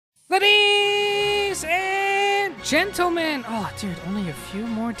gentlemen! Oh, dude, only a few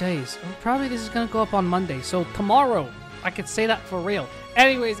more days. Probably this is gonna go up on Monday, so tomorrow, I could say that for real.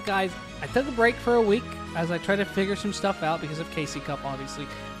 Anyways, guys, I took a break for a week as I try to figure some stuff out because of KC Cup, obviously.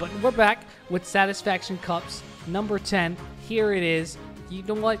 But we're back with Satisfaction Cups, number 10. Here it is. You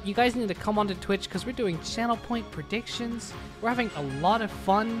know what? You guys need to come onto Twitch because we're doing channel point predictions. We're having a lot of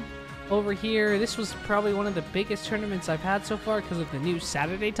fun over here. This was probably one of the biggest tournaments I've had so far because of the new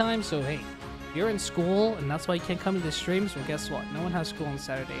Saturday time. So, hey, if you're in school and that's why you can't come to the streams, well, guess what? No one has school on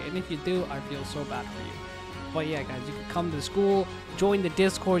Saturday. And if you do, I feel so bad for you. But yeah, guys, you can come to the school, join the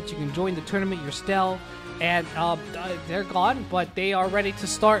Discord, you can join the tournament yourself. And they're gone, but they are ready to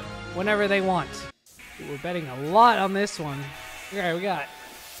start whenever they want. We're betting a lot on this one. Okay, we got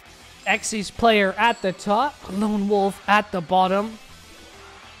Xyz player at the top, Lone Wolf at the bottom.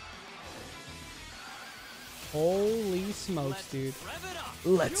 Holy smokes, dude.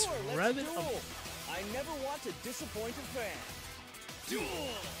 Let's rev it up. I never want to disappoint a fan.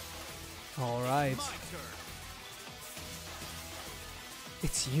 All right.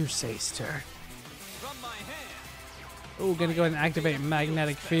 It's Yusei's turn. Oh, gonna go ahead and activate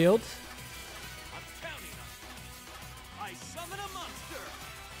Magnetic Field.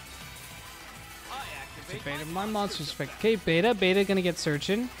 Activated my monster spec. Okay, Beta. Beta gonna get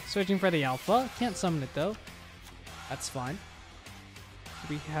searching. Searching for the Alpha. Can't summon it though. That's fine.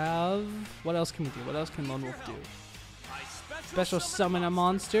 We have... What else can we do? What else can Lone Wolf do? Special summon a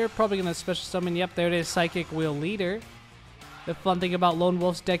monster. Probably gonna special summon... Yep, there it is. Psychic Wheel Leader. The fun thing about Lone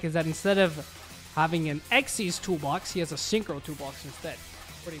Wolf's deck is that instead of having an Xyz toolbox, he has a Synchro toolbox instead.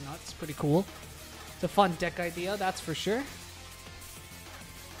 Pretty nuts. Pretty cool. It's a fun deck idea, that's for sure.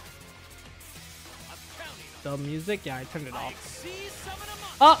 The music? Yeah, I turned it off.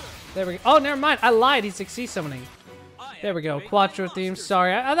 Oh! There we go. Oh, never mind. I lied. He's Xyz summoning. There we go. Quattro theme.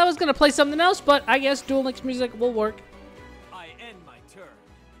 Sorry. I thought I was going to play something else, but I guess Duel Links music will work. I end my turn.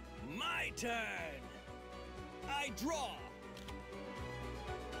 My turn. I draw.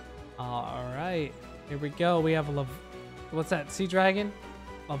 Alright. Here we go. We have a... What's that? Sea Dragon?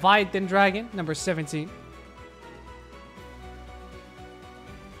 Leviathan Dragon, number 17.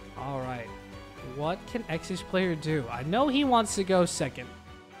 Alright. What can Xyz player do? I know he wants to go second,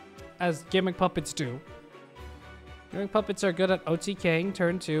 as Gimmick Puppets do. Gimmick Puppets are good at OTKing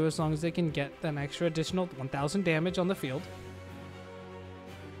turn 2 as long as they can get an extra additional 1,000 damage on the field.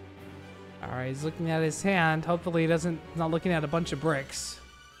 Alright, he's looking at his hand. Hopefully he's not looking at a bunch of bricks.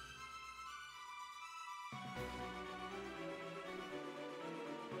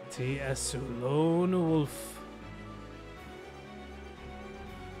 TS Lone Wolf.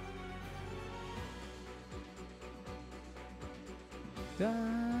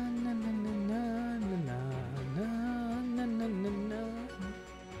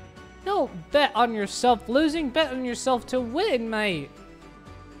 Don't bet on yourself losing, bet on yourself to win, mate.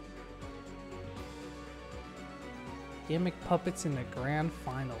 Gimmick Puppets in the grand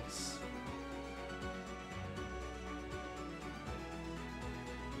finals.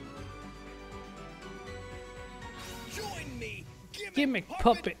 Join me. Gimmick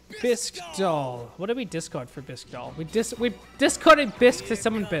Puppet Bisque Doll. What did we discard for Bisque Doll? We discarded Bisque to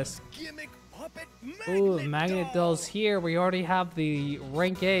summon Bisque. Ooh, Magnet Doll's here. We already have the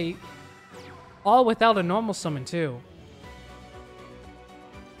rank 8. All without a normal summon too.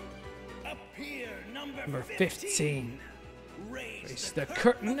 Number 15. Raise the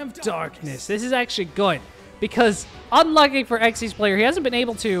Curtain of Darkness. This is actually good because unlucky for Xyz player, he hasn't been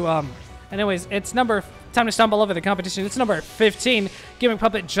able to anyways, it's number... Time to stumble over the competition. It's number 15, Gimmick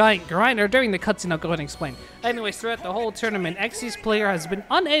Puppet Giant Grinder. During the cutscene, I'll go ahead and explain. Anyways, throughout the whole tournament, Xyz player has been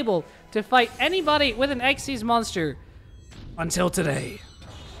unable to fight anybody with an Xyz monster until today.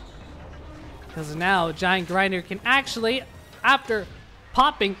 Because now, Giant Grinder can actually, after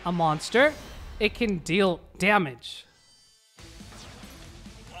popping a monster, it can deal damage.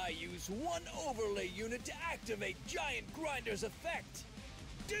 I use one overlay unit to activate Giant Grinder's effect.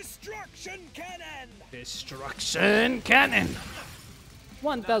 Destruction Cannon! Destruction Cannon!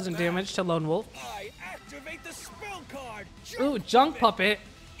 1,000 damage to Lone Wolf. I activate the spell card! Ooh, Junk Puppet!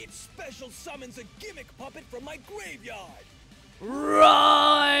 It special summons a Gimmick Puppet from my graveyard!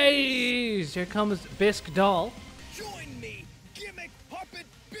 Rise! Here comes Bisque Doll. Join me, Gimmick Puppet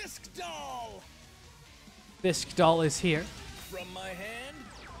Bisque Doll! Bisque Doll is here. From my hand,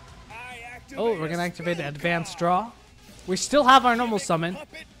 I activate Oh, we're gonna activate the Advanced Draw. We still have our normal summon.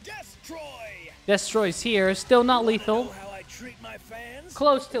 Destroy's here, still not lethal.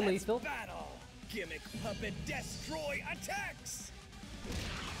 Close to lethal. Gimmick Puppet Destroy attacks.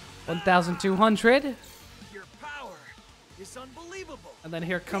 1,200. Your power is unbelievable. And then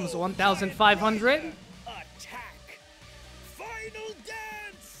here comes 1,500. Attack.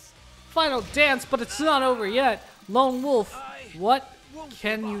 final dance, but it's not over yet. Lone Wolf, what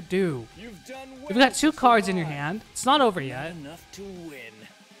can you do? You've done well. You've got 2 to cards in your survive. hand. It's not over yet. Enough to win.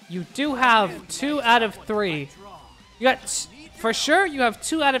 You do have 2 out of 3. You got, for sure, you have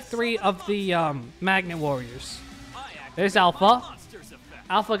 2 out of 3 of the Magnet Warriors. There's Alpha.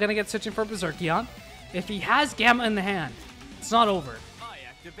 Alpha gonna get searching for Berserkion. If he has Gamma in the hand, it's not over. I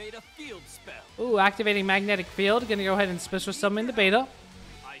activate a field spell. Ooh, activating Magnetic Field. Gonna go ahead and special summon the Beta.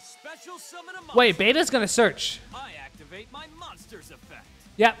 I special summon a monster. Wait, Beta's gonna search. I activate my monster's effect.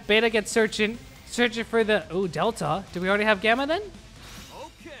 Yeah, Beta gets searching. Searching for the... Ooh, Delta. Do we already have Gamma then?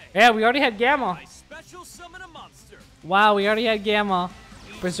 Okay. Yeah, we already had Gamma. I special summon a monster. Wow, we already had Gamma.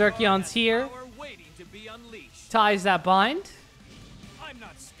 Berserkion's here. Power waiting to be unleashed. Ties that bind. I'm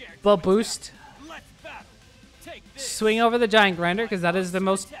not scared. But boost. Let's battle. Take this. Swing over the Giant Grinder, because that is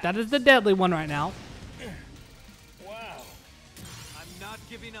the deadly one right now. Wow. I'm not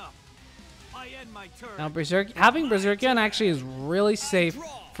giving up. I end my turn. Now, having Berserkion actually is really safe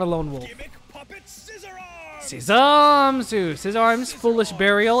for Lone Wolf. Gimmick puppet scissor arm. Scissor Arms, Scissor Arms, Foolish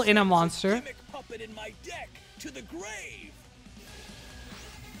Burial in a monster. Gimmick puppet in my deck to the grave.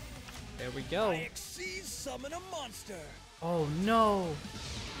 There we go. I exceed summon a monster. Oh no.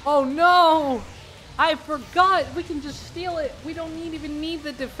 Oh no! I forgot! We can just steal it. We don't even need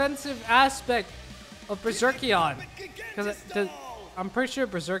the defensive aspect of Berserkion. Because I'm pretty sure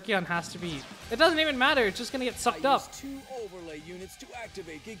Berserkion has to be... It doesn't even matter. It's just going to get sucked I up. use 2 overlay units to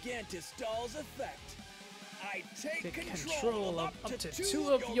activate Gigantis Doll's effect. I take control of up to 2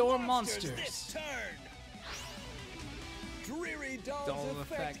 of your monsters this turn. Dreary Doll's Doll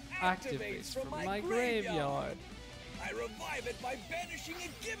effect activates activates from from my graveyard. I revive it by banishing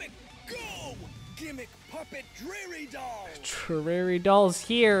a gimmick. Go! Gimmick puppet Dreary Doll. Dreary Doll's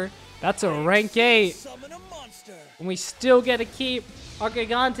here. That's a rank 8. Summon a monster. And we still get to keep our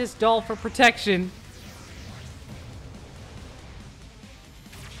Gigantis Doll for protection.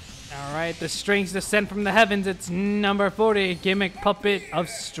 Alright, the strings descend from the heavens. It's number 40, Gimmick Puppet of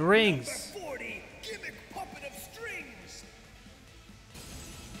Strings. Number 40, Gimmick Puppet of Strings.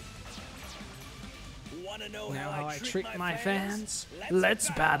 Wanna know Now how I treat my fans? fans?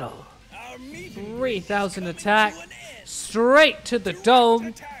 Let's battle. Our meet and 3,000 greet is attack. coming to an end. Straight to the dome.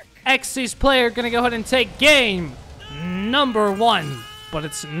 Attack. Xyz player gonna go ahead and take game number 1. But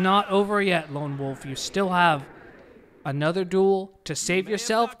it's not over yet, Lone Wolf. You still have another duel to save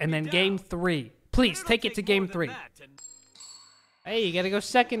yourself, and then game 3. Please take it to game 3. Hey, you gotta go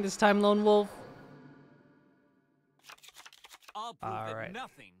second this time, Lone Wolf. I'll prove All that right.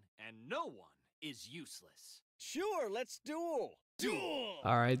 nothing and no one is useless. Sure, let's duel. Duel.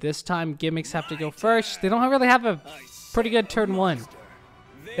 All right, this time gimmicks have to go first. They don't really have a pretty good turn 1.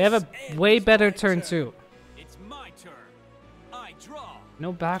 They have a way better turn 2. It's my turn. I draw.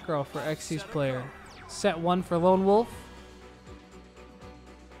 No back row for Xyz player. Set 1 for Lone Wolf.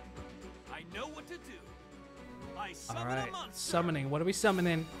 I know what to do. I summon All a right, monster. summoning. What are we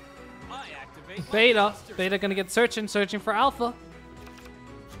summoning? I activate my Beta. monster. Beta gonna get searching for Alpha.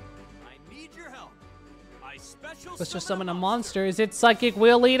 I need your help. I special Let's just summon a monster. Is it Psychic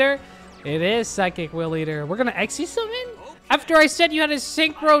Wheel Eater? It is Psychic Wheel Eater. We're gonna Xyz summon? After I said you had a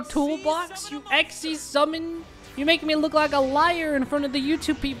Synchro toolbox, you Xyz summon? You make me look like a liar in front of the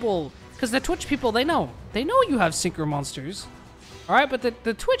YouTube people. Because the Twitch people, they know. They know you have Synchro monsters. Alright, but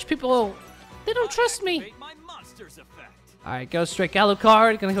the Twitch people, they don't trust me. Activate my monster's effect. Alright, go straight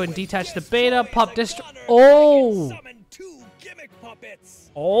Alucard. Gonna go ahead and detach the beta. Yes, Pop as a dist. gunner, Oh! I can summon 2 gimmick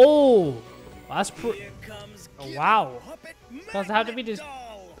puppets. Oh! That's Here comes Gimmick wow. Puppet Does it have to be Magnet just...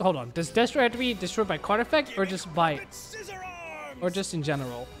 Doll. Hold on. Does Destroy have to be destroyed by card effect or just by... Puppet Scissor Arms. Or just in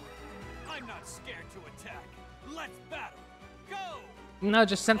general? I'm not scared to attack. Let's battle. Go. No,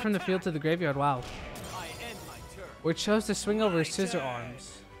 just sent from the field to the graveyard. Wow. I end my turn. We chose to swing over My Scissor turn.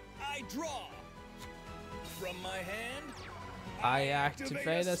 Arms. I draw. From my hand, I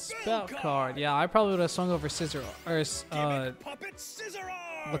activate a spell card. Yeah, I probably would have swung over Scissor... Or, Gimmick Puppet Scissor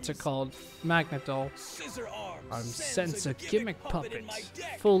Arms. what's it called? Magnet Doll. Scissor Arms. I'm sends sense a gimmick puppet. in my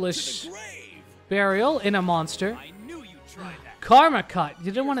deck Foolish to the grave. Burial in a monster. I knew you'd try that. Karma Cut.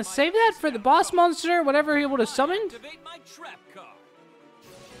 You didn't want to save that for the boss monster, whatever he would have summoned? Activate my trap card.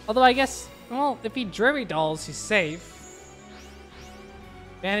 Although I guess, well, if he Dreary Dolls, he's safe.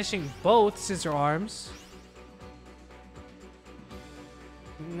 Banishing both Scissor Arms.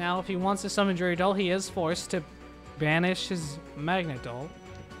 Now, if he wants to summon Dreary Doll, he is forced to banish his Magnet Doll.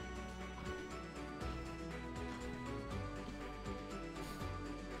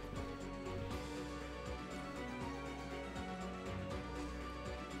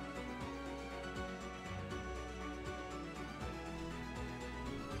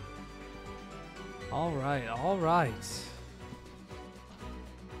 All right, all right.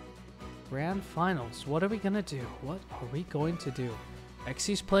 Grand finals. What are we gonna do? What are we going to do?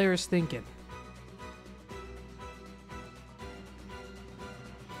 Xyz player is thinking.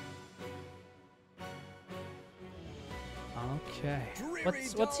 Okay.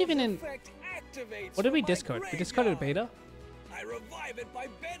 What's even in? What did we discard? We discarded a beta. I revive it by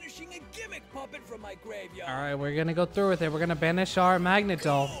banishing a gimmick puppet from my graveyard. All right, we're gonna go through with it. We're gonna banish our magnet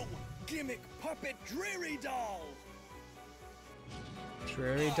doll. Go! Gimmick puppet Dreary Doll.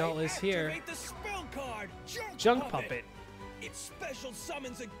 Dreary doll is here. Activate the spell card, Junk puppet. It special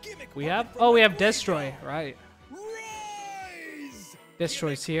summons a gimmick We puppet have. from Oh, we my have Destroy. graveyard. Right. Rise!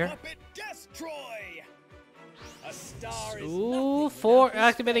 Destroy's Gimmick here. Puppet Destroy. A star is Ooh, nothing 4. without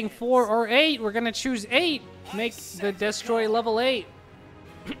Activating suspense. 4 or 8. We're gonna choose 8. Make the Destroy level 8.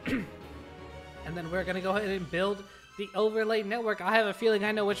 And then we're gonna go ahead and build the overlay network. I have a feeling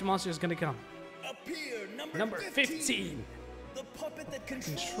I know which monster is gonna come. Appear Number 15. The puppet that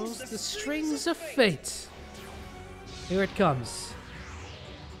Controls the strings of fate. Here it comes.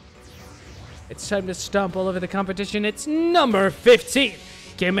 It's time to stomp all over the competition. It's number 15.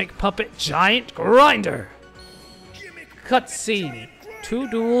 Gimmick Puppet Giant Grinder. Cutscene. 2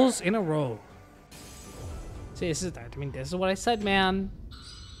 duels in a row. See, this is what I said, man.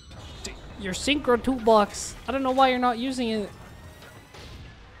 Your Synchro toolbox. I don't know why you're not using it.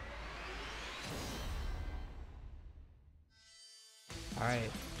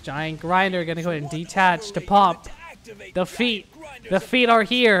 Alright. Giant Grinder gonna go ahead and detach to pop. The feet. The feet are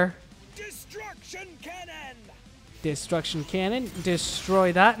here. Destruction Cannon. Destruction Cannon.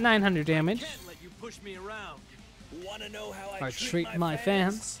 Destroy that. 900 damage. Can't let you push me around. Wanna know how I Treat my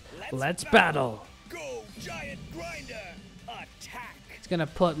fans. Let's battle. Go Giant Grinder. Attack. It's gonna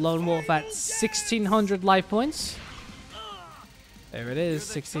put Lone Wolf at 1600 life points. There it is,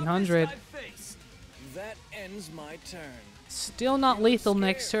 1600. That ends my turn. Still not lethal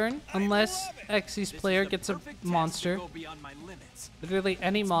next turn, unless Xyz player gets a monster. Literally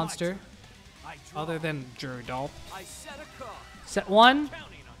any monster, other than Dreary Doll. Set 1.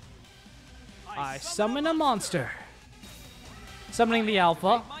 I summon a monster. Summoning the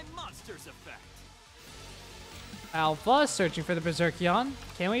Alpha. Alpha, searching for the Berserkion.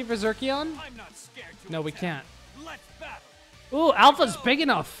 Can we Berserkion? No, we can't. Ooh, Alpha's big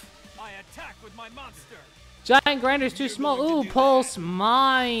enough. Giant Grinder's too small. Ooh, Pulse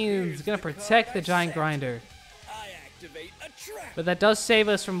Mines. Gonna protect the Giant Grinder. I activate a trap. But that does save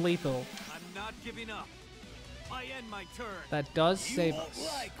us from lethal. I'm not giving up. I end my turn. That does You save won't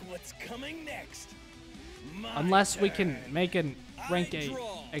us. like what's coming next. My Unless we turn. can make a rank I 8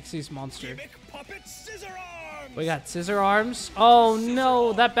 draw. Xyz monster. Gimmick puppet Scissor Arms. We got Scissor Arms. Oh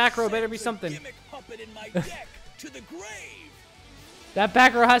no, that back row better be Sends a something. Gimmick puppet in my deck to the grave. That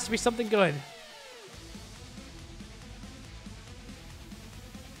back row has to be something good.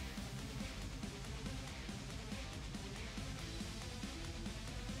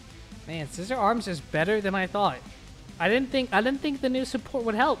 Man, Scissor Arms is better than I thought. I didn't think the new support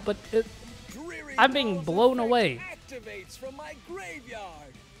would help, but Dreary I'm being Doll's blown effect away. Activates from my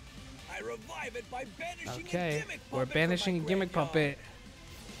graveyard. I revive it by banishing Okay, a gimmick we're puppet banishing a from my gimmick graveyard. puppet.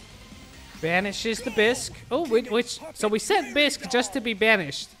 Banishes the Bisque. Oh, which so we sent Bisque just to be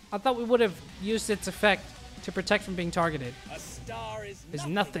banished. I thought we would have used its effect to protect from being targeted. A star is There's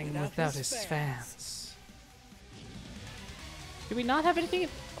nothing without his fans. Do we not have anything?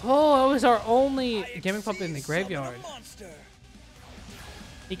 Oh, it was our only gimmick puppet in the graveyard.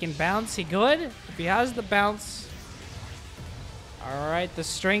 He can bounce. He good? If he has the bounce. Alright, the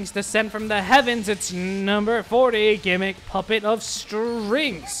strings descend from the heavens. It's number 40, Gimmick Puppet of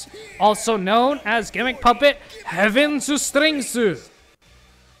Strings. Also known as Gimmick Puppet Heaven's Strings.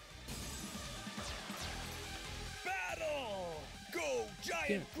 Battle! Go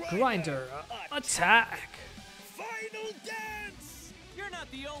Giant Grinder, attack. Final dance! You're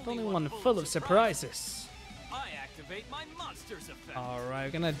not the Only one full of surprises. I activate my monsters effect. Alright,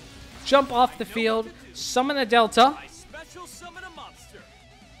 we're gonna jump off the field, summon a Delta. I special summon a monster.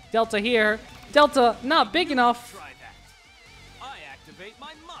 Delta here. Delta not big enough. Try that. I activate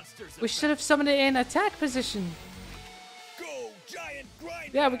my monsters We should have summoned it in attack position. Go Giant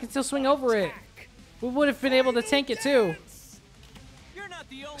Grinder! Yeah, we can still swing over it. We would have been able to tank it too. You're not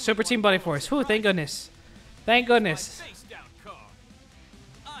the only Super one Team Buddy who Force. holds Whew, thank goodness. Thank my goodness. face down card.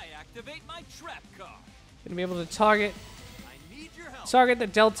 I activate my trap card. Gonna be able to target I need your help. target the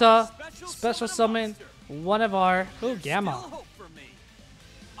Delta. Special summon one of our. Ooh, Gamma. Still hope for me.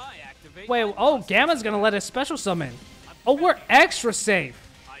 I activate Wait, my oh, monsters Gamma's gonna let us special summon. Oh, we're extra safe.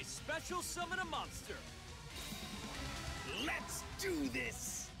 I special summon a monster. Let's do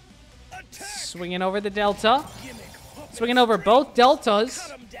this. Swinging over the Delta. Gimmick puppets Swinging over both Deltas.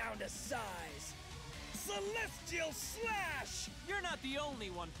 cut 'em down to size. Celestial Slash! You're not the only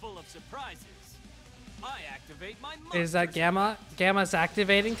one full of surprises. I activate my Is that monster Gamma? Gamma's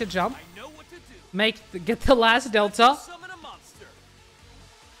activating to jump. I know what to do. Get the last Delta. Summon a monster.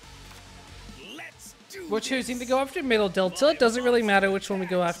 Let's do We're this. choosing to go after middle Delta. Doesn't really matter which one we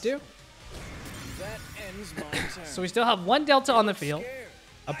go after. That ends my turn. So we still have one Delta on the field.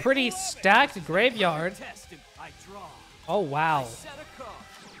 A pretty stacked graveyard. Tested. I draw. Oh, wow. Set a card.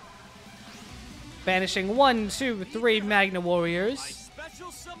 Banishing 1, 2, 3 Magna I Warriors.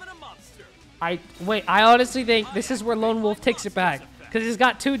 special summon a monster. I honestly think this is where Lone Wolf takes it back. Because he's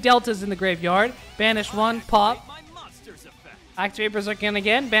got 2 Deltas in the graveyard. Banish 1, pop. My monster's effect. Activate Berserkian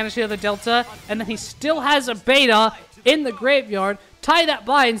again. Banish the other Delta. And then he still has a Beta in the graveyard. Tie that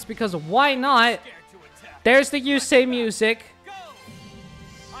binds because why not? Scared to attack. There's the Yusei music. Go.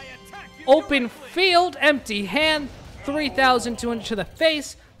 I attack you Open directly. field, empty hand. 3,200 to the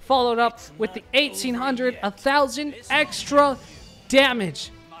face. Followed up with the 1,800, 1,000 extra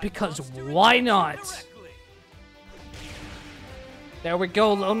damage. Because why not? Directly. There we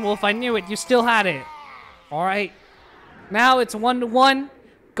go, Lone Wolf. I knew it. You still had it. All right. Now it's 1-1.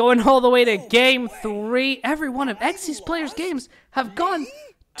 Going all the way to game 3. Every one of Xyz's players' games have gone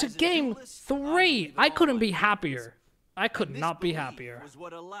to game 3. I couldn't be happier. I could not be happier. Was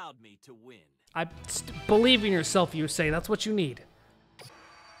what allowed me to win. Believe in yourself, you say. That's what you need.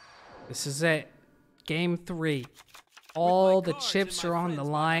 This is it. Game 3. All the chips are on the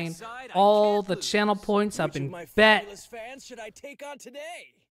line. All the channel points have Which of been my bet. fabulous fans should I take on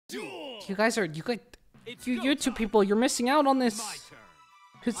today? Duel! You guys, you It's you go YouTube time. people, you're missing out on My this. turn.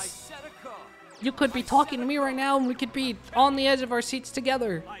 I Because set a card. you could be talking to me right now and we could be on the edge of our seats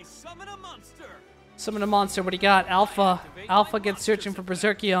together. I summon a monster. Summon a monster. What do you got? Alpha. Alpha gets searching for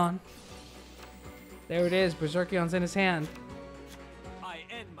Berserkion. There it is. Berserkion's in his hand. I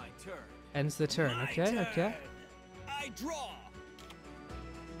end my turn. Ends the turn. My Okay, turn. okay. I draw.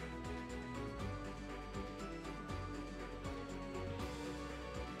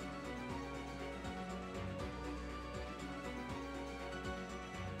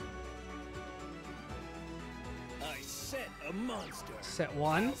 I set a monster. Set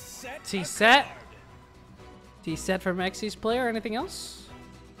 1. Set T a set. card. T set from Xyz player. Anything else?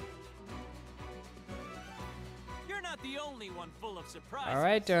 You're not the only one full of surprises. All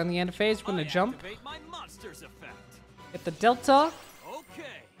right, during the end phase, we're I going to jump. activate my monster's effect. Get the Delta. Okay.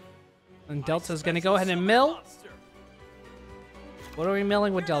 And Delta's going to go ahead and mill. What are we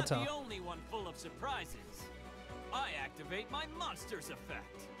milling with You're not Delta? the only one full of surprises. I activate my monster's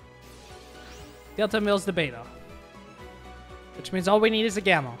effect. Delta mills the Beta. Which means all we need is a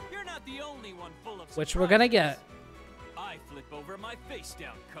Gamma. You're not the only one full of surprises. Which we're going to get. I flip over my face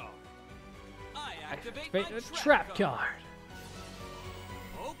down card. I activate Activate my a trap card.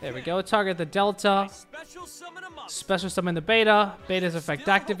 Okay. There we go. Target the Delta. I special summon a monster. Special summon the Beta. Beta's effect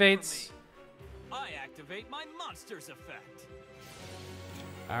Still hope for activates. me. I activate my monster's effect.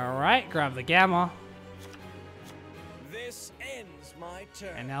 Alright, grab the Gamma. This ends my turn.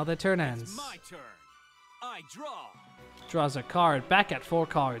 And now the turn It's ends. my turn. I draw. Draws a card. Back at 4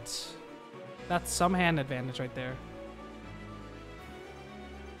 cards. That's some hand advantage right there.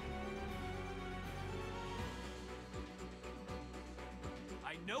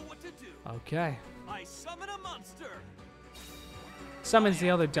 I know what to do. Okay. I summon a monster. Summons the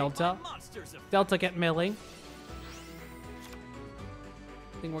other My Delta. monster's effect. Delta get milling.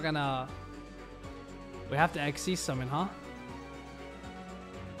 I think we're gonna... We have to XC summon, huh?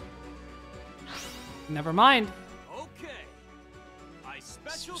 Never mind. Okay. I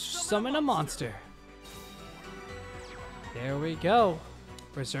special Summon a monster. There we go.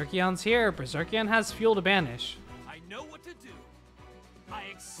 Berserkion's here. Berserkion has fuel to banish. I know what to do. I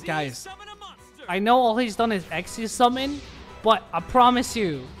exceed Guys, summon a monster. I know all he's done is XC summon, but I promise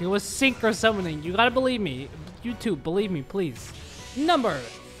you, he was synchro summoning. You gotta believe me. YouTube, believe me, please. Number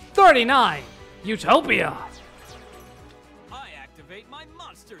 39, Utopia. I activate my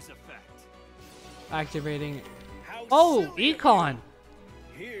monster's effect. Activating. How Oh, silly of Econ.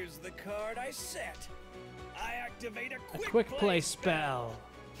 you. Here's the card I set. I activate A quick play spell.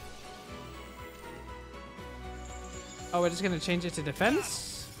 Oh, we're just gonna change it to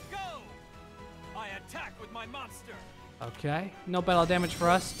defense? Go. I attack with my monster. Okay. No battle damage for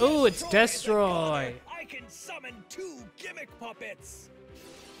us. Ooh, it's Destroy. I can summon 2 gimmick puppets.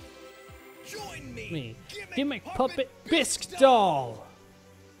 Join me. Me. Gimmick Puppet Bisque Doll.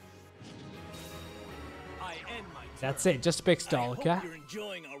 I end my turn. That's it, just Bisque I Doll, hope okay? you're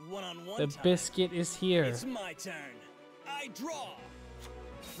enjoying a one-on-one The time. biscuit is here. It's my turn. I draw.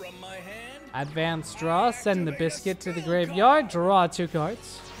 From my hand, Advanced draw. Send the biscuit to the graveyard. Draw 2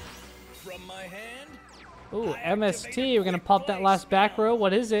 cards. from my hand, Ooh, MST. We're gonna pop that last back row.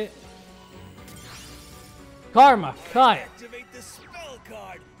 What is it? Karma. Cut. activate the spell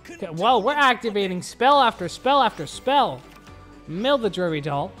card. Okay, well, we're activating spell after spell after spell. Mill the Drury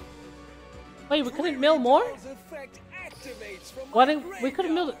Doll. Wait, we couldn't mill more? Doll's effect activates from Why my didn't we could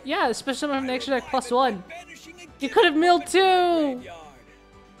have milled? graveyard. Yeah, especially from the extra deck +1. Banishing a You gift could have milled puppet from my too. graveyard.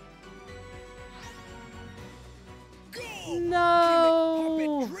 Go! No.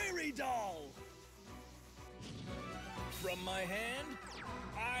 Gimmick Puppet Drury Doll. From my hand,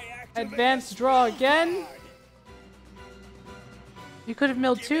 I activate Advanced a draw spell again. card. You could have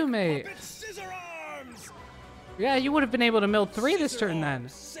milled 2, mate. Puppet Scissor Arms. Yeah, you would have been able to mill 3 this Scissor turn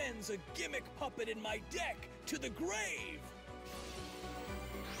Arms then. sends a gimmick puppet in my deck to the grave.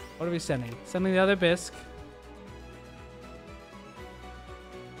 What are we sending? Sending the other bisque.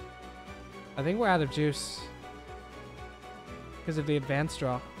 I think we're out of juice. Because of the advanced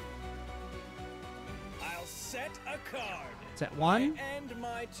draw. I'll set a card. Set 1. I end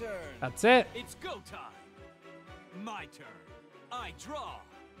my turn. That's it. It's go time. My turn. I draw.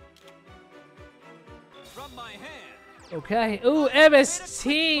 From my hand. Okay. Ooh, Activate a quick MST.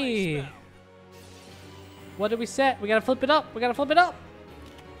 play spell. What did we set? We gotta flip it up. We gotta flip it up.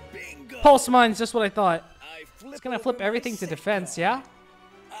 Bingo. Pulse Mine's just what I thought. I flip It's gonna over flip my everything to set defense, card. yeah?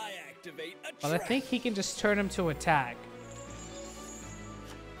 I activate a But I trap. think he can just turn him to attack.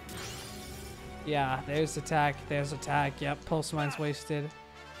 Yeah, there's attack. There's attack. Yep, Pulse Mine's wasted.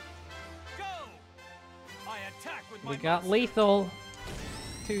 Go. I attack with my We got monster. lethal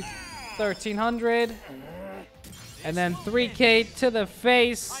to 1300. And then 3K to the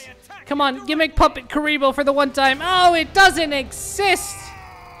face. Come on, gimmick puppet Karibo for the one time. Oh, it doesn't exist.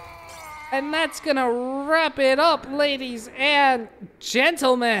 And that's gonna wrap it up, ladies and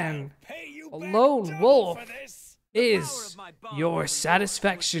gentlemen. Pay you A back lone double wolf for this. Is Power of my bond your with the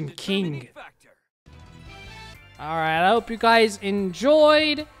satisfaction was the determining king. factor. All right, I hope you guys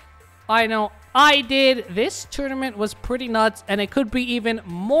enjoyed. I know I did. This tournament was pretty nuts, and it could be even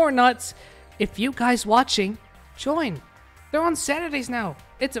more nuts if you guys watching join. They're on Saturdays now.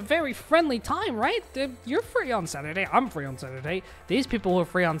 It's a very friendly time, right? You're free on Saturday. I'm free on Saturday. These people were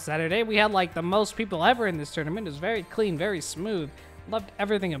free on Saturday. We had like the most people ever in this tournament. It was very clean, very smooth. Loved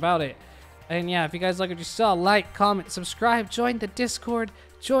everything about it. And yeah, if you guys like what you saw, like, comment, subscribe, join the Discord,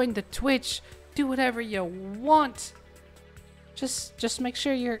 join the Twitch, do whatever you want. Just make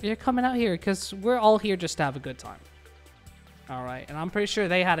sure you're coming out here, because we're all here just to have a good time. All right, and I'm pretty sure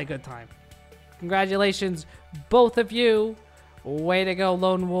they had a good time. Congratulations, both of you. Way to go,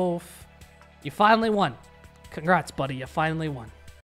 Lone Wolf. You finally won. Congrats, buddy. You finally won.